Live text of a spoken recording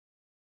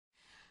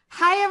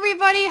Hi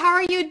everybody, how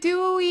are you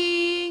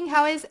doing?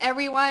 How is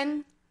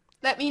everyone?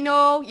 Let me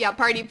know. Yeah,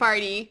 party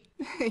party.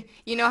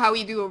 You know how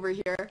we do over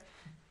here.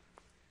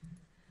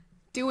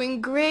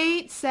 Doing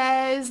great,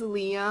 says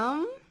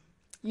Liam.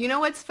 You know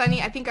what's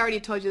funny? I think I already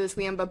told you this,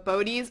 Liam, but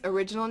Bodie's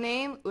original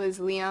name was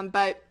Liam,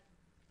 but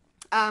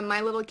my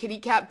little kitty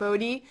cat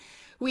Bodie,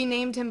 we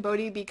named him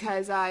Bodie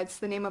because it's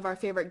the name of our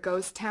favorite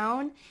ghost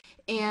town.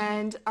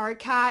 And our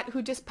cat,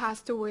 who just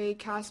passed away,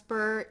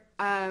 Casper,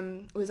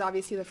 was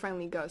obviously the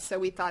friendly ghost. So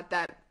we thought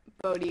that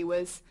Bodie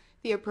was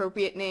the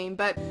appropriate name.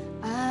 But